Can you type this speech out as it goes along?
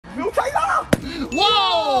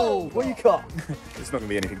Whoa! What you got? It's not going to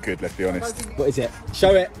be anything good, let's be honest. What is it?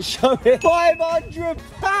 Show it. Show it.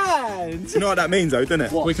 £500! You know what that means though, doesn't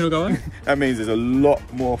it? What? We can all go on? That means there's a lot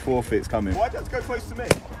more forfeits coming. Why'd you have to go close to me?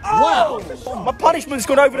 Wow! My punishment's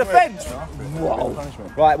gone over the fence! Whoa.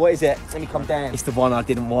 Right, what is it? Let me come down. It's the one I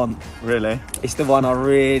didn't want. Really? It's the one I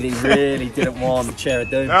really didn't want. The chair of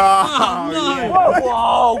doom. Oh, no! Yeah.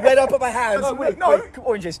 Whoa! Where do I put my hands? No, wait,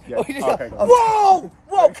 oranges. Yeah. Okay. Whoa!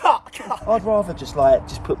 Whoa, cut! I'd rather just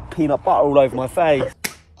put peanut butter all over my face.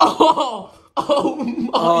 Oh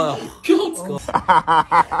my God.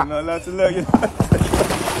 I'm not allowed to look.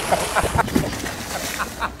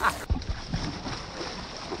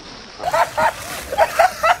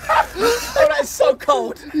 Oh, that's so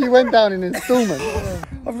cold. You went down in instalment.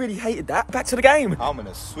 I really hated that. Back to the game. I'm going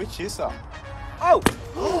to switch this up. Oh!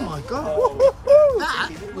 Oh my God. That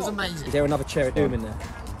was amazing. Is there another chair of doom in there?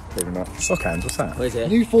 Probably not. Sock hands, what's that? What is it?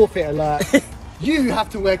 New forfeit alert. You have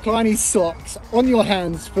to wear Kleiny socks on your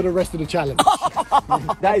hands for the rest of the challenge.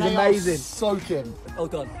 That is They are amazing. soaking.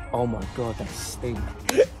 Hold on. Oh my God, that stinks.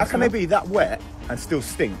 How can they be that wet and still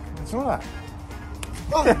stink? It's alright.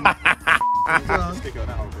 Oh.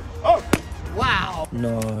 Oh! Wow.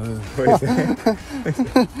 No. What is it?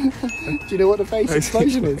 Do you know what the face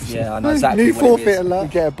explosion is? Yeah, I know exactly New what it forfeit is. alert. We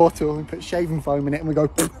get a bottle and put shaving foam in it and we go.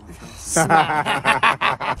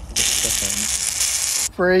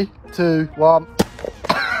 3, 2, 1.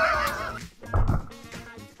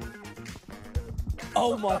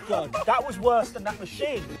 Oh my God, that was worse than that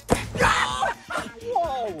machine.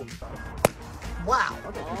 Whoa! Wow.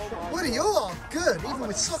 What are you all good, even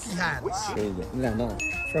with socky hands? No.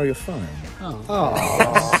 Throw your phone. Oh.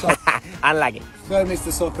 I like it. Go,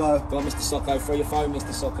 Mr. Socko. Go on, Mr. Socko, throw your phone,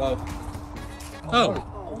 Mr. Socko. Oh.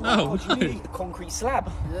 Oh, You need the concrete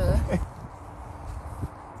slab. Yeah.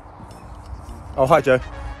 Oh, hi, Joe.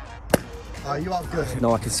 Oh, you are good.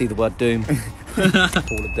 No, I can see the word doom. Pool of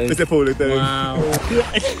doom. It's a pool of doom. wow.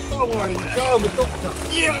 Oh my God, the doctor.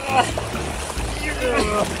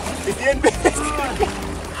 It's the end.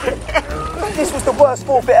 This was the worst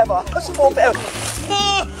forfeit ever. That's the forfeit ever.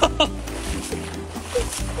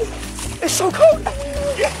 It's so cold.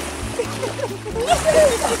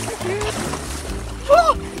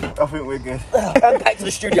 I think we're good. And back to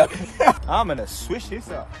the studio. I'm going to switch this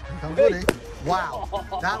up. I'm ready. Wow.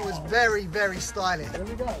 That was very, very stylish. There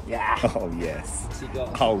we go. Yeah. Oh, yes. What's he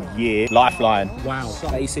got? Oh, yeah. Lifeline. Wow.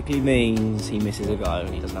 Basically means he misses a go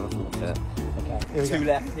and he doesn't have a forfeit. Okay. Here we Two go.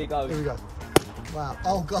 left. Here goes. Here we go. Wow.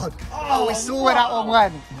 Oh God. Oh, we saw where that one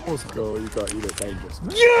went. Let's go. You look dangerous.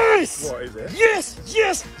 Yes! What is it? Yes!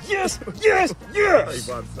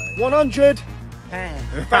 100.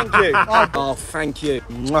 Thank you. Oh, thank you.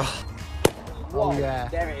 Oh yeah.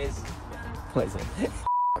 There it is. What is it?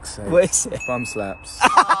 Sake. What is it? Bum slaps.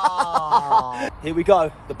 Here we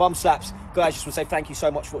go. The bum slaps. Guys, just want to say thank you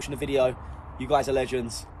so much for watching the video. You guys are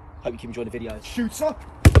legends. Hope you keep enjoying the video. Shooter.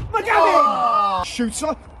 McGavin!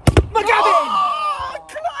 Shooter. McGavin!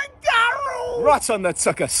 Right on the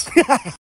tuckers.